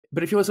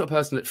But if you're the sort of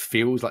person that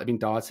feels like they've been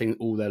dieting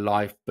all their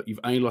life, but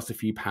you've only lost a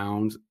few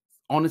pounds,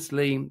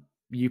 honestly,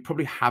 you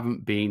probably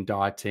haven't been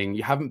dieting.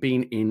 You haven't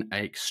been in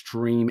an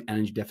extreme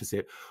energy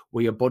deficit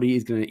where your body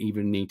is going to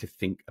even need to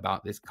think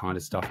about this kind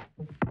of stuff.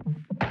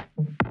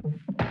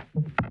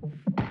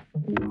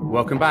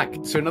 Welcome back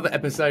to another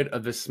episode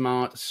of the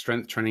Smart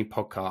Strength Training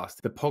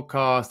Podcast, the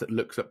podcast that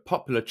looks at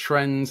popular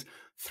trends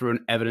through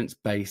an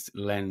evidence-based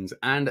lens.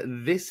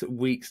 And this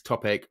week's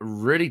topic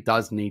really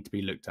does need to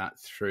be looked at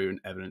through an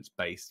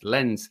evidence-based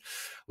lens.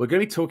 We're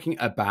going to be talking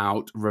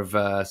about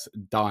reverse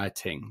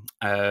dieting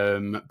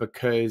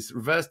because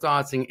reverse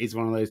dieting is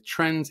one of those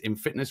trends in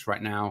fitness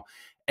right now.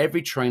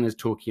 Every trainer is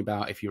talking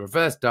about if you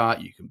reverse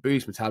diet, you can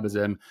boost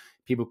metabolism,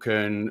 people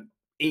can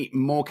eat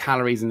more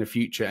calories in the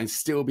future and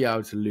still be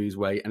able to lose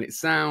weight. And it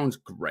sounds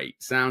great.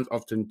 It sounds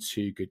often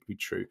too good to be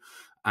true.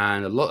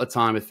 And a lot of the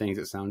time with things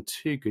that sound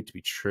too good to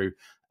be true,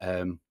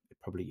 it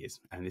probably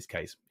is. And in this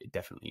case, it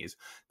definitely is.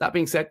 That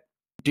being said,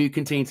 do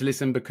continue to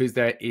listen because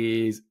there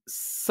is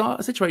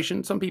a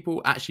situation some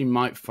people actually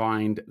might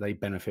find they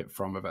benefit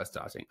from reverse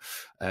dieting.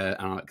 And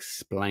I'll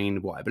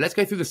explain why. But let's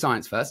go through the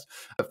science first.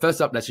 But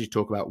first up, let's just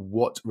talk about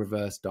what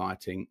reverse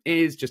dieting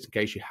is, just in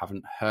case you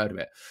haven't heard of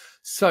it.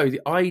 So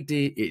the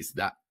idea is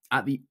that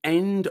at the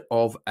end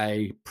of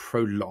a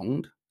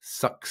prolonged,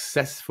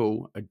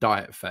 successful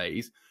diet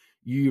phase,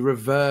 you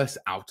reverse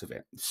out of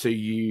it. So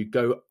you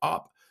go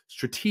up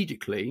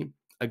strategically,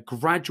 a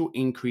gradual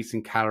increase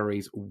in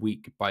calories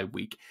week by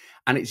week.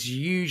 And it's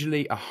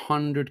usually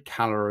 100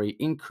 calorie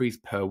increase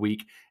per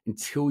week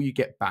until you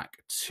get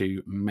back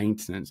to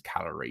maintenance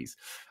calories.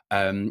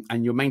 And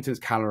your maintenance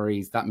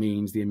calories, that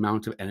means the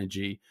amount of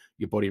energy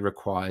your body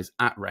requires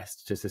at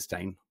rest to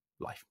sustain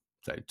life.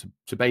 So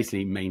to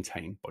basically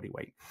maintain body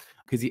weight,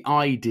 because the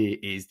idea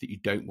is that you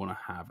don't want to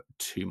have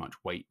too much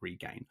weight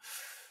regain.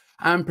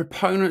 And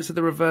proponents of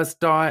the reverse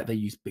diet, they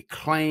use big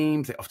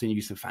claims. They often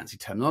use some fancy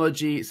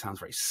terminology. It sounds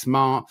very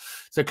smart.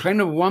 So claim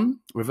number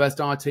one, reverse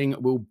dieting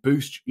will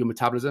boost your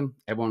metabolism.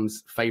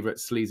 Everyone's favorite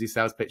sleazy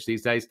sales pitch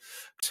these days.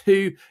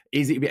 Two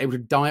is that you'll be able to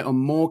diet on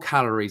more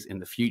calories in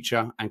the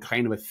future. And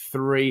claim number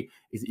three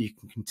is that you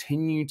can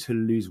continue to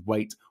lose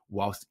weight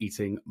whilst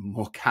eating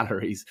more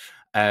calories.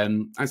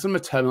 And some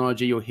of the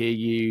terminology you'll hear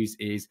used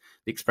is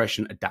the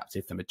expression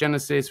adaptive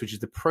thermogenesis, which is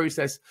the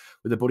process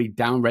where the body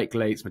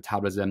downregulates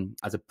metabolism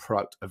as a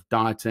product of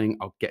dieting.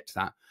 I'll get to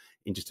that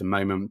in just a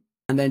moment.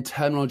 And then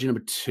terminology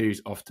number two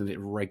is often it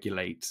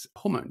regulates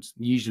hormones,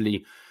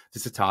 usually the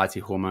satiety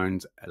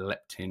hormones,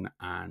 leptin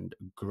and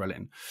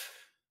ghrelin.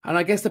 And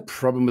I guess the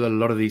problem with a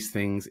lot of these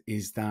things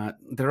is that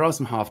there are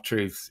some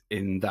half-truths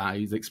in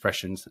those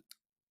expressions.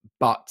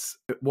 But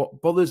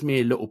what bothers me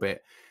a little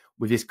bit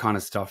with this kind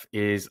of stuff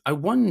is I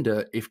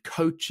wonder if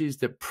coaches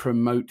that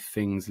promote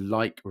things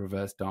like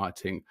reverse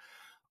dieting,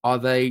 are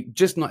they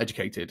just not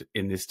educated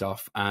in this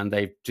stuff and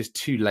they're just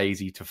too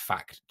lazy to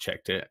fact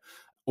check it?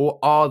 Or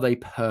are they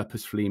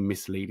purposefully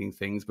misleading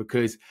things?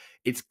 Because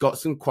it's got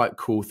some quite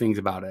cool things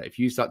about it. If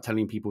you start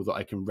telling people that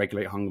I can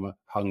regulate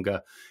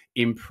hunger,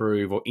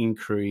 improve or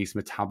increase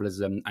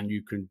metabolism, and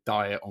you can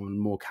diet on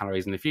more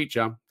calories in the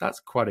future, that's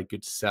quite a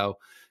good sell.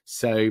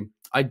 So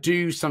I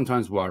do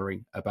sometimes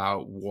worry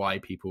about why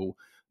people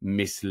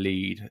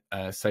mislead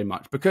so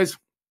much. Because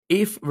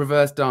if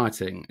reverse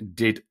dieting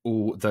did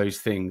all those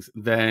things,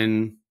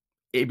 then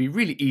it'd be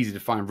really easy to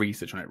find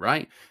research on it,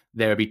 right?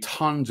 There would be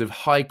tons of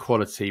high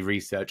quality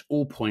research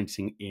all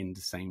pointing in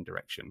the same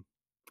direction.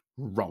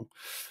 Wrong.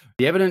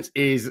 The evidence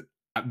is,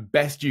 at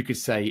best you could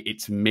say,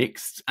 it's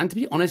mixed. And to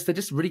be honest, there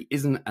just really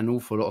isn't an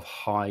awful lot of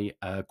high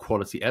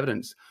quality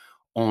evidence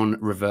on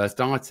reverse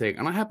dieting.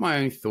 And I have my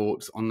own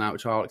thoughts on that,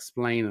 which I'll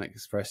explain and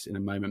express in a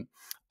moment.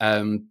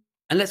 And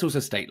let's also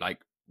state, like,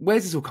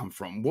 where's this all come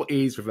from? What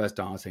is reverse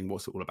dieting?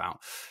 What's it all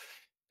about?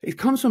 It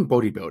comes from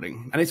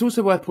bodybuilding, and it's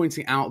also worth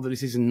pointing out that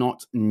this is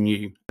not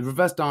new.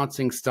 Reverse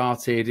dieting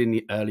started in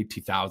the early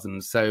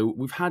 2000s, so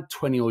we've had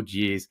 20-odd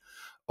years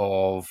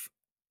of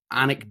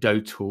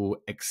anecdotal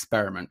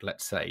experiment,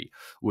 let's say,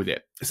 with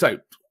it. So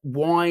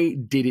why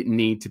did it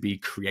need to be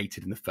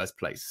created in the first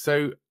place?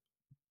 So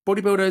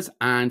bodybuilders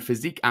and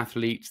physique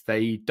athletes,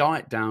 they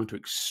diet down to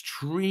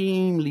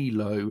extremely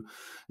low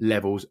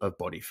levels of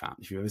body fat.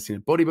 If you've ever seen a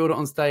bodybuilder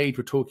on stage,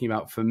 we're talking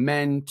about for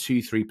men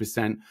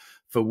 2-3%,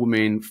 for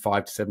women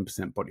 5 to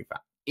 7% body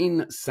fat.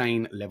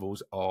 Insane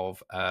levels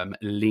of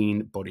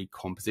lean body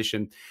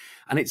composition.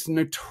 And it's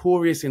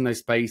notorious in those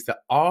space that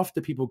after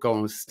people go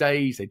on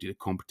stage, they do the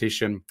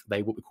competition,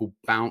 they what we call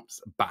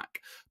bounce back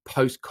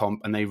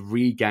post-comp, and they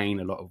regain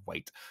a lot of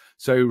weight.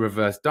 So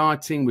reverse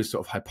dieting was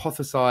sort of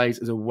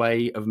hypothesized as a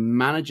way of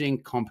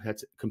managing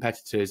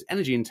competitors'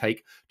 energy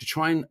intake to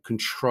try and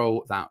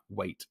control that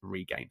weight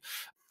regain.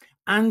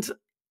 And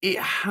it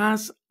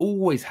has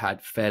always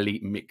had fairly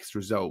mixed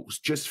results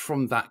just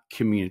from that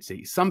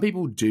community. Some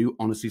people do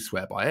honestly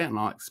swear by it, and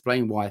I'll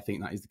explain why I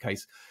think that is the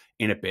case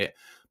in a bit.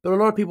 But a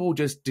lot of people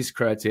just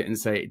discredit it and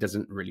say it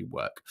doesn't really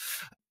work.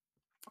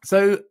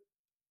 So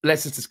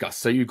let's just discuss.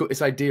 So you've got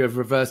this idea of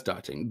reverse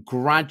dieting,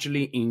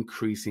 gradually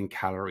increasing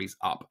calories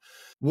up.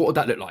 What would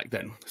that look like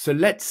then? So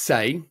let's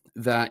say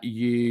that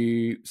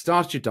you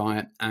started your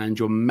diet and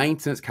your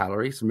maintenance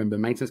calories, remember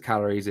maintenance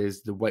calories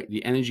is the weight,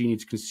 the energy you need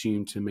to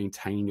consume to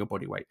maintain your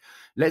body weight.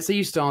 Let's say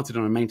you started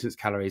on a maintenance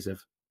calories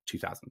of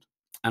 2000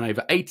 and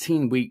over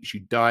 18 weeks,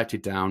 you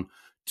dieted down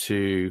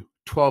to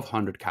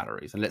 1200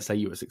 calories. And let's say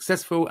you were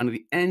successful. And at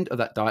the end of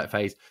that diet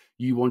phase,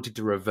 you wanted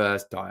to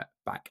reverse diet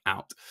back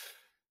out.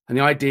 And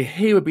the idea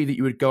here would be that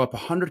you would go up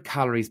 100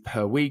 calories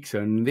per week. So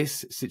in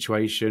this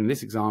situation,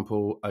 this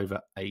example, over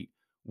 8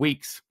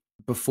 weeks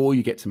before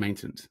you get to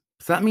maintenance.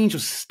 So that means you're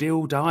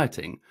still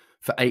dieting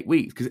for 8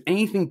 weeks because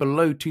anything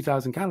below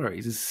 2000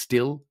 calories is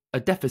still a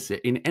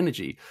deficit in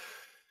energy.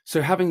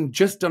 So having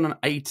just done an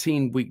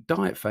 18-week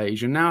diet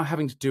phase, you're now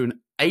having to do an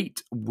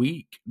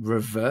 8-week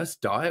reverse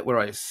diet where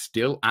I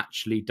still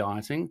actually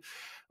dieting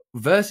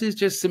versus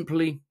just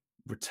simply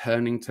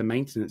returning to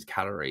maintenance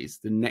calories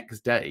the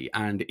next day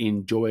and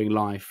enjoying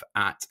life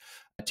at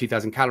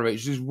 2000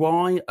 calories, which is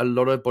why a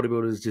lot of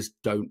bodybuilders just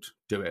don't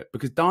do it.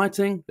 Because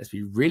dieting, let's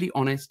be really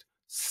honest,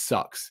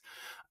 sucks.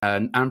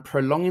 And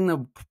prolonging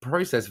the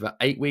process for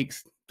 8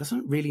 weeks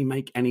doesn't really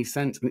make any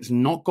sense. And it's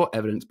not got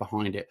evidence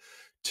behind it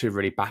to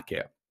really back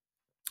it.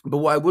 But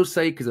what I will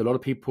say, because a lot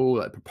of people,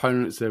 like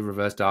proponents of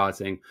reverse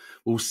dieting,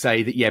 will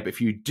say that, yeah, but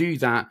if you do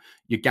that,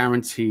 you're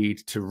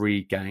guaranteed to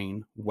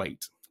regain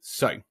weight.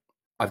 So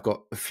I've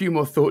got a few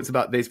more thoughts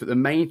about this, but the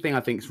main thing I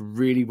think is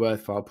really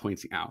worthwhile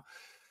pointing out.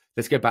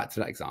 Let's go back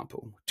to that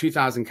example.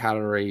 2000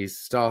 calories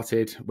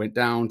started, went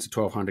down to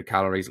 1200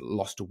 calories,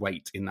 lost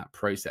weight in that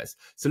process.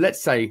 So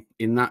let's say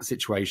in that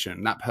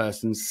situation, that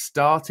person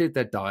started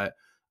their diet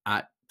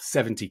at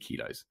 70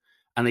 kilos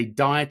and they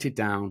dieted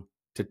down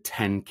to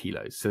 10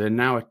 kilos. So they're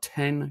now a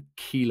 10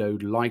 kilo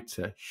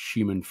lighter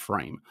human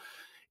frame.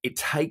 It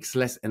takes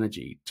less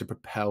energy to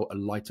propel a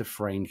lighter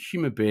framed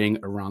human being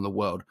around the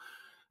world.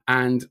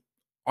 And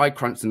I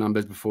crunched the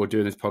numbers before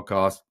doing this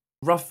podcast,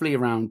 roughly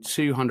around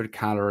 200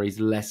 calories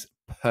less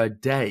per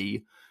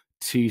day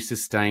to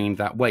sustain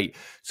that weight.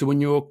 So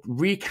when you're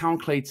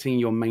recalculating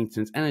your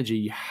maintenance energy,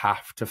 you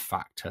have to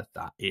factor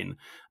that in.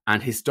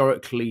 And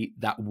historically,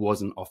 that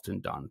wasn't often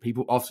done.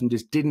 People often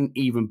just didn't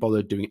even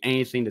bother doing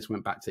anything, just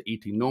went back to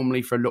eating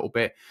normally for a little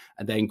bit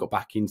and then got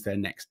back into their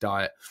next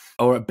diet.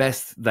 Or at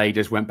best, they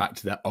just went back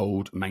to their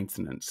old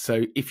maintenance.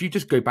 So if you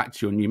just go back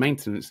to your new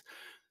maintenance,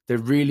 there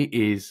really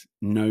is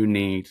no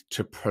need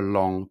to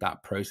prolong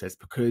that process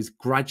because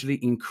gradually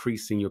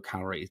increasing your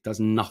calories does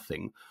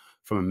nothing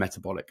from a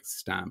metabolic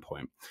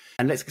standpoint.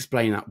 And let's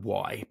explain that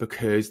why,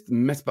 because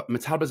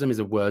metabolism is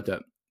a word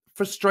that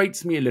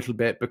frustrates me a little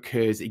bit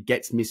because it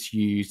gets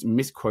misused,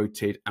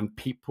 misquoted, and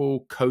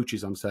people,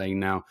 coaches I'm saying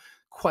now,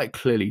 quite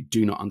clearly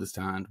do not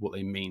understand what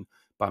they mean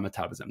by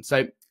metabolism.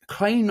 So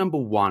claim number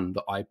one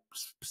that I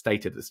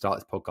stated at the start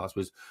of this podcast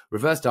was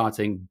reverse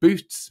dieting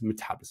boosts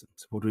metabolism.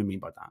 So what do we mean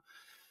by that?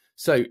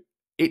 So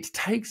it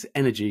takes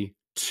energy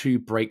to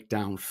break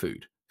down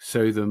food.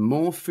 So the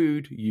more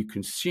food you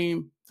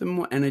consume, the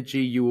more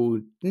energy you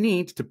will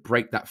need to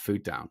break that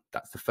food down.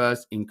 That's the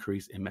first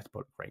increase in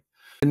metabolic rate.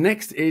 The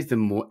next is the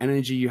more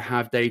energy you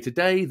have day to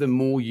day, the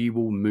more you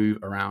will move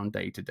around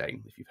day to day.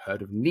 If you've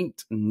heard of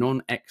NEAT,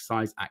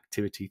 non-exercise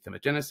activity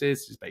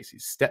thermogenesis, it's basically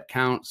step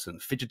counts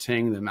and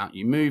fidgeting, the amount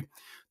you move.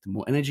 The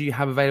more energy you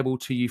have available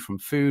to you from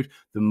food,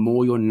 the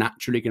more you're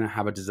naturally going to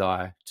have a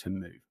desire to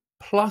move.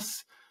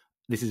 Plus,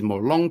 this is a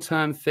more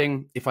long-term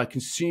thing. If I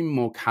consume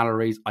more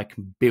calories, I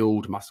can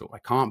build muscle. I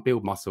can't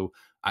build muscle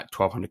at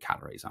 1200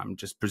 calories. I'm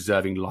just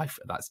preserving life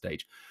at that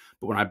stage.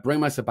 But when I bring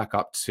myself back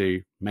up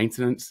to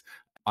maintenance,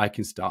 I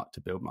can start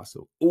to build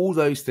muscle. All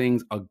those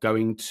things are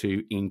going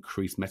to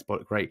increase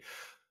metabolic rate.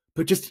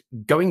 But just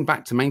going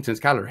back to maintenance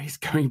calories,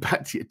 going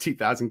back to your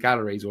 2000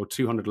 calories or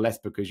 200 less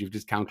because you've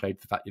just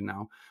calculated the fact you're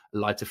now a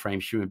lighter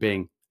frame human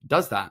being,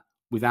 does that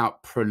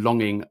without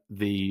prolonging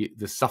the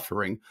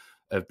suffering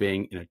of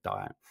being in a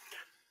diet.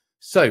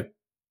 So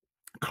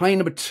claim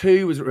number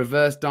two was that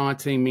reverse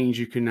dieting means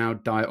you can now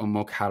diet on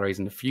more calories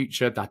in the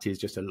future. That is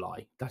just a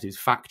lie. That is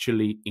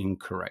factually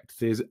incorrect.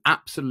 There's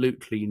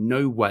absolutely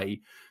no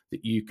way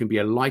that you can be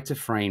a lighter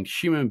framed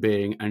human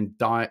being and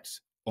diet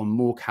on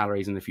more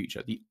calories in the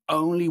future. The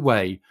only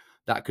way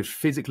that could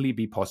physically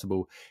be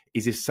possible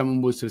is if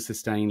someone was to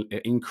sustain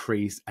an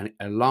increase and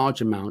a large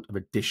amount of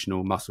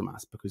additional muscle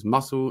mass, because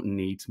muscle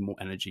needs more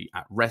energy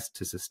at rest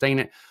to sustain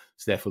it.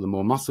 So therefore, the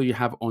more muscle you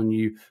have on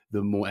you,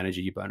 the more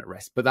energy you burn at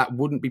rest. But that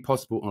wouldn't be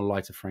possible on a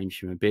lighter frame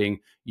human being.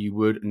 You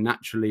would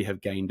naturally have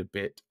gained a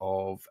bit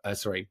of,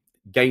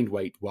 gained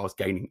weight whilst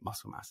gaining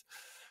muscle mass.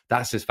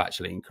 That's just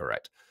factually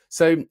incorrect.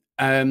 So,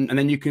 and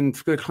then you can,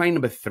 claim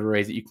number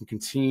three is that you can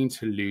continue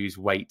to lose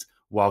weight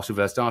whilst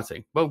reverse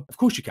dieting. Well, of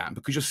course you can,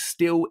 because you're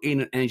still in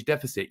an energy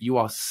deficit. You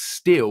are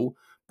still,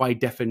 by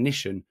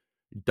definition,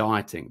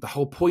 dieting. The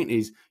whole point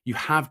is you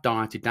have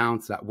dieted down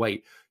to that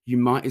weight. You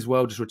might as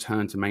well just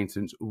return to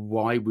maintenance.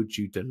 Why would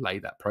you delay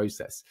that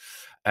process?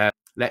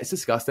 Let's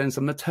discuss then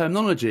some of the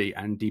terminology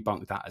and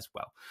debunk that as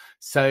well.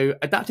 So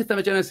adaptive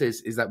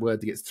thermogenesis is that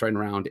word that gets thrown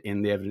around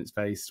in the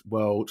evidence-based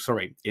world,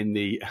 in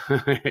the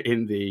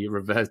in the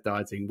reverse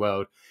dieting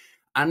world.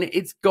 And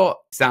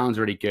sounds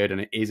really good,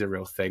 and it is a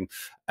real thing.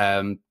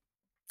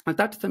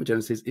 Adaptive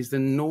thermogenesis is the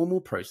normal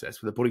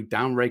process where the body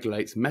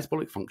downregulates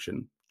metabolic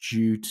function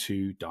due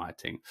to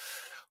dieting.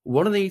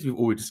 One of these we've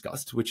already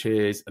discussed, which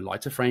is a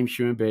lighter frame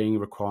human being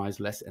requires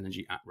less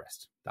energy at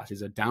rest. That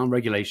is a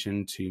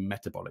downregulation to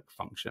metabolic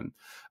function.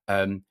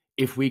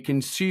 If we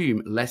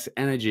consume less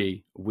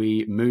energy,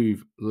 we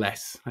move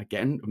less.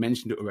 Again, I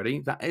mentioned it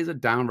already. That is a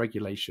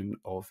downregulation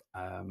of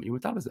your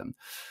metabolism.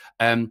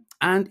 And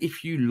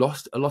if you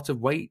lost a lot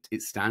of weight,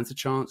 it stands a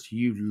chance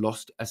you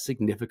lost a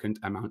significant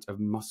amount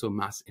of muscle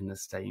mass in the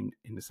same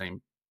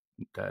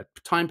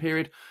time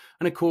period.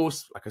 And of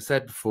course, like I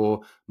said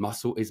before,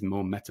 muscle is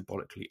more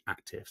metabolically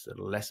active. So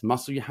the less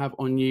muscle you have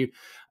on you,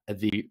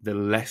 the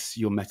less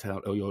your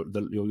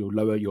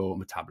lower your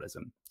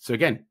metabolism. So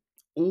again,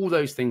 all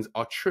those things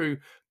are true,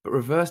 but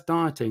reverse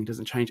dieting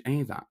doesn't change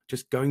any of that.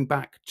 Just going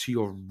back to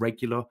your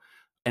regular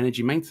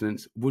energy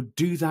maintenance would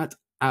do that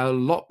a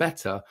lot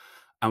better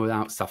and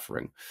without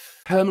suffering.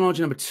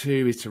 Terminology number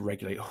 2 is to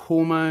regulate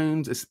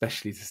hormones,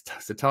 especially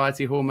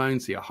satiety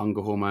hormones, so your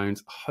hunger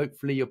hormones.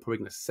 Hopefully you're probably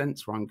going to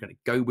sense where I'm going to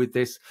go with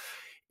this.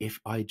 If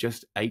I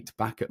just ate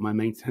back at my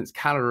maintenance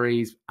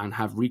calories and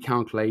have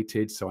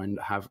recalculated, so I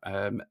have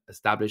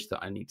established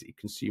that I need to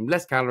consume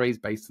less calories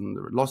based on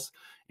the loss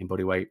in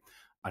body weight,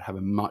 I'd have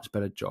a much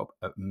better job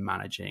at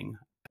managing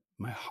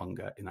my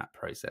hunger in that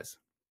process.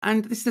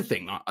 And this is the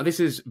thing,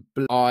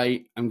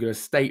 I am going to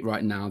state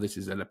right now, this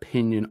is an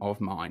opinion of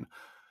mine.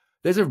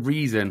 There's a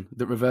reason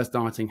that reverse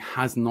dieting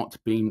has not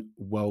been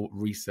well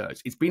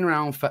researched. It's been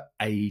around for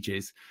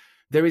ages.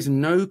 There is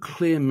no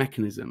clear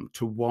mechanism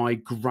to why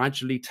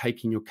gradually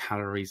taking your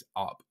calories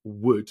up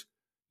would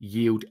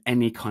yield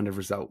any kind of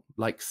result.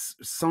 Like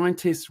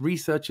scientists,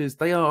 researchers,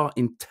 they are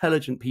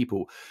intelligent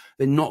people.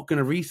 They're not going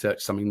to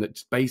research something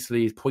that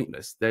basically is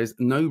pointless. There's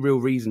no real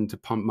reason to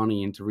pump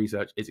money into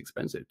research. It's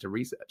expensive to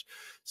research.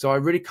 So I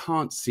really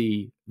can't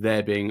see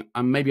there being,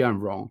 and maybe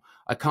I'm wrong,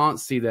 I can't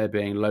see there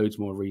being loads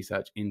more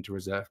research into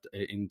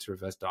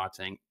reverse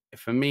dieting.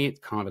 For me,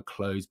 it's kind of a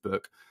closed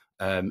book.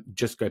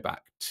 Just go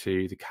back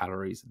to the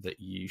calories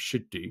that you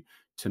should do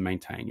to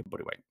maintain your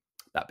body weight.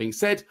 That being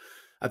said,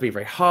 I've been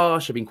very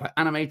harsh. I've been quite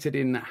animated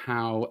in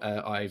how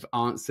I've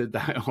answered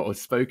that or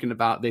spoken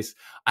about this.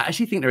 I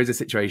actually think there is a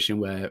situation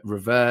where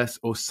reverse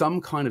or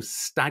some kind of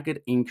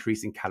staggered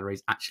increase in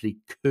calories actually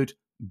could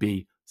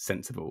be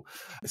sensible.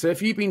 So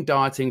if you've been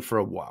dieting for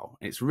a while,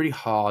 it's really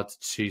hard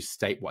to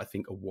state what I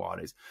think a while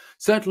is.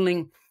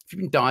 Certainly, if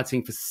you've been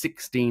dieting for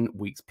 16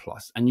 weeks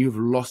plus and you've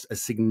lost a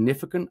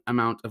significant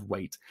amount of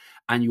weight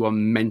and you are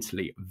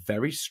mentally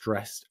very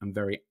stressed and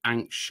very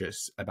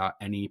anxious about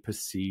any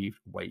perceived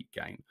weight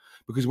gain.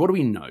 Because what do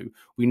we know?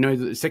 We know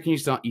that the second you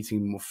start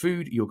eating more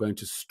food, you're going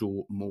to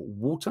store more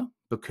water,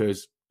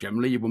 because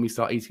generally when we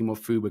start eating more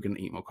food, we're going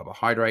to eat more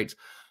carbohydrates.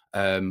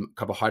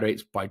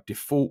 Carbohydrates by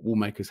default will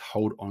make us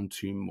hold on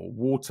to more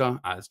water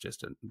as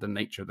just the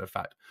nature of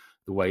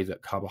the way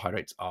that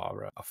carbohydrates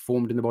are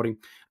formed in the body.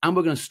 And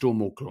we're going to store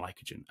more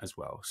glycogen as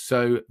well.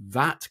 So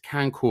that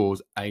can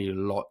cause a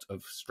lot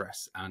of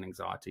stress and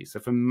anxiety.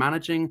 So for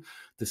managing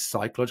the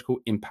psychological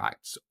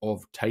impacts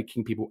of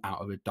taking people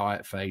out of a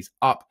diet phase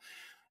up,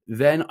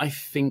 then I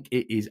think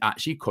it is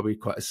actually probably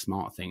quite a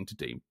smart thing to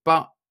do.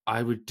 But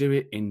I would do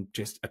it in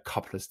just a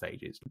couple of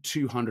stages,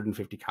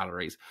 250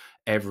 calories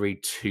every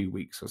 2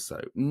 weeks or so,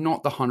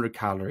 not the 100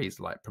 calories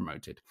like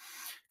promoted.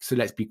 So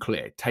let's be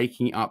clear,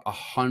 taking up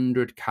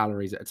 100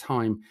 calories at a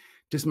time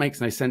just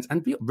makes no sense.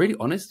 And to be really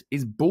honest,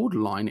 is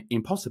borderline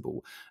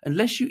impossible.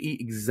 Unless you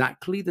eat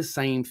exactly the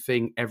same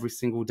thing every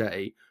single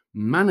day,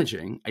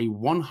 managing a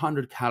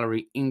 100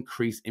 calorie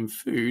increase in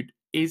food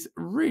is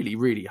really,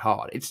 really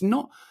hard. It's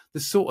not the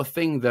sort of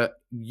thing that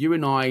you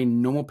and I,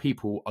 normal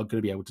people, are going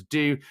to be able to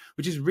do,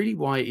 which is really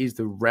why it is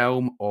the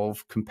realm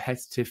of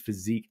competitive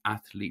physique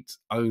athletes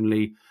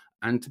only.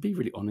 And to be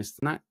really honest,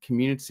 in that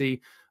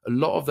community, a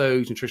lot of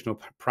those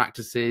nutritional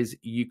practices,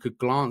 you could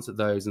glance at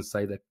those and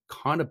say they're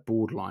kind of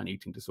borderline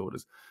eating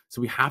disorders.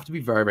 So we have to be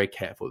very, very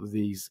careful with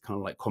these kind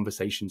of like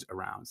conversations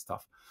around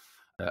stuff,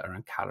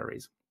 around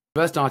calories.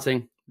 Reverse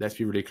dieting, let's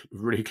be really,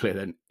 really clear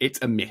then, it's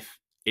a myth.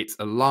 It's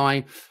a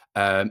lie.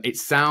 It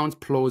sounds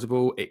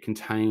plausible. It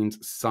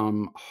contains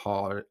some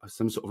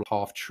sort of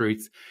half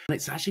truth. And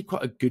it's actually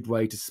quite a good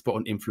way to spot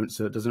an influencer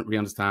that doesn't really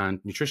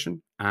understand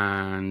nutrition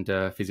and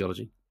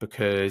physiology.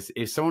 Because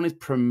if someone is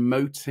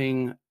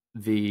promoting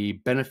the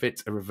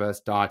benefits of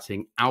reverse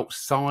dieting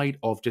outside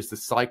of just the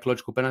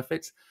psychological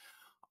benefits,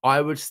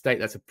 I would state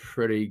that's a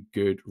pretty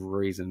good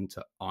reason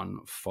to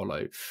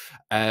unfollow.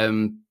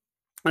 And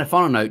a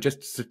final note,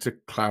 just to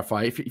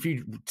clarify, if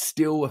you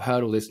still have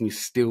heard all this and you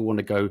still want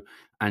to go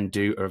and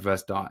do a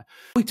reverse diet,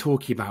 what we're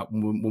talking about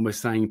when we're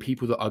saying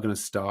people that are going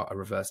to start a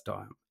reverse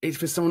diet, it's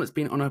for someone that's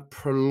been on a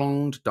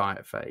prolonged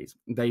diet phase.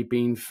 They've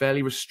been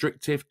fairly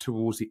restrictive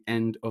towards the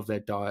end of their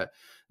diet.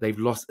 They've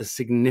lost a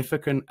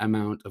significant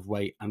amount of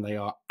weight and they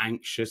are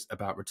anxious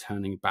about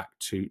returning back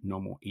to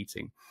normal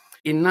eating.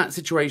 In that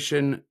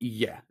situation,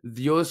 yeah,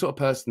 you're the sort of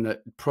person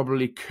that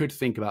probably could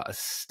think about a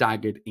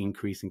staggered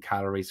increase in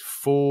calories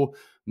for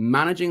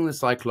managing the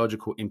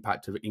psychological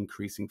impact of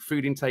increasing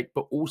food intake,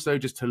 but also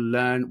just to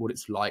learn what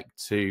it's like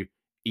to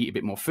eat a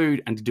bit more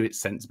food and to do it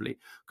sensibly.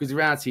 Because the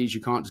reality is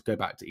you can't just go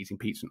back to eating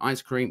pizza and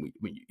ice cream.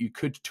 You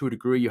could, to a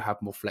degree, you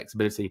have more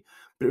flexibility,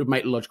 but it would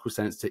make logical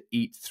sense to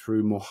eat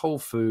through more whole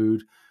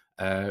food,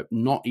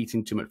 not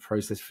eating too much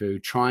processed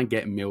food, try and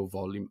get meal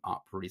volume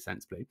up really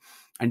sensibly.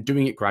 And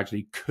doing it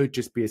gradually could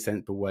just be a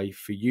sensible way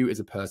for you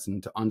as a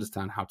person to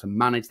understand how to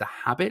manage the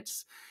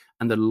habits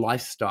and the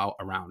lifestyle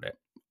around it.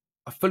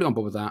 I'm fully on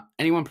board with that.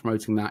 Anyone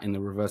promoting that in the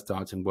reverse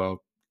dieting world,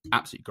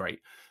 absolutely great.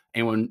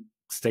 Anyone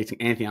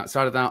stating anything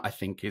outside of that, I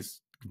think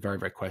is very,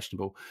 very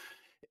questionable.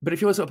 But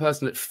if you're the sort of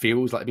person that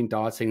feels like they've been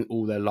dieting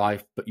all their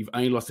life, but you've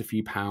only lost a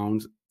few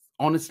pounds,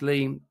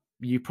 honestly,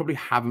 you probably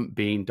haven't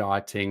been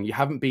dieting. You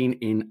haven't been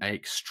in an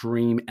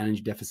extreme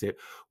energy deficit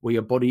where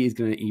your body is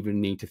going to even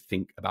need to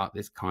think about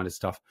this kind of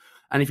stuff.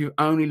 And if you've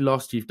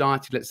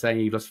dieted, let's say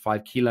you've lost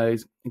 5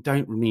 kilos, you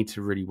don't need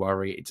to really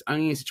worry. It's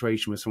only a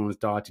situation where someone's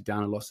dieted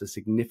down and lost a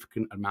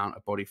significant amount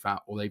of body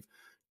fat, or they've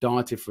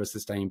dieted for a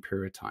sustained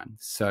period of time.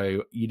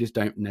 So you just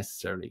don't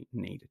necessarily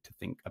need to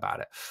think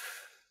about it.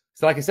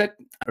 So like I said,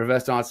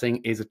 reverse dieting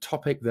is a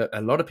topic that a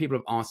lot of people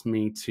have asked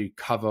me to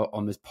cover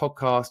on this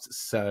podcast.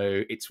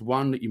 So it's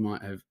one that you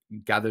might have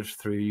gathered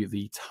through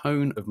the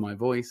tone of my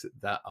voice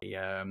that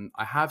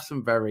I have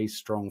some very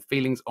strong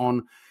feelings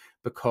on,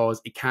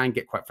 because it can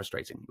get quite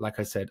frustrating. Like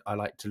I said, I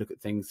like to look at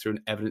things through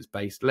an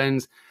evidence-based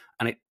lens,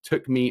 and it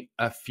took me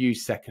a few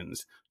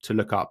seconds to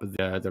look up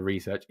the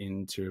research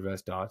into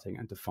reverse dieting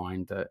and to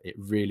find that it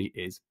really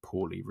is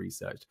poorly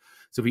researched.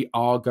 So we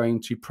are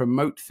going to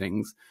promote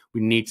things.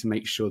 We need to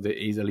make sure that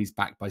it is at least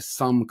backed by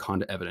some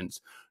kind of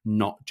evidence,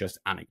 not just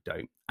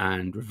anecdote.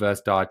 And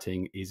reverse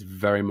dieting is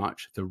very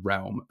much the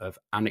realm of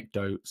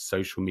anecdote,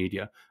 social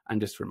media. And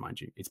just to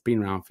remind you, it's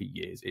been around for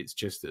years. It's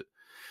just that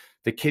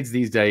the kids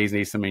these days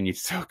need something new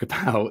to talk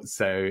about.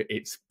 So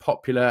it's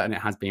popular, and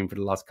it has been for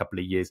the last couple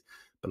of years.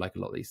 But like a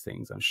lot of these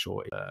things, I'm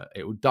sure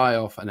it will die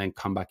off and then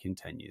come back in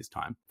 10 years'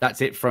 time.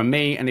 That's it from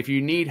me. And if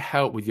you need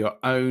help with your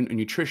own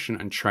nutrition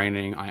and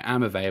training, I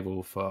am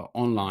available for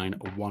online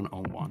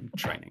one-on-one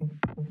training.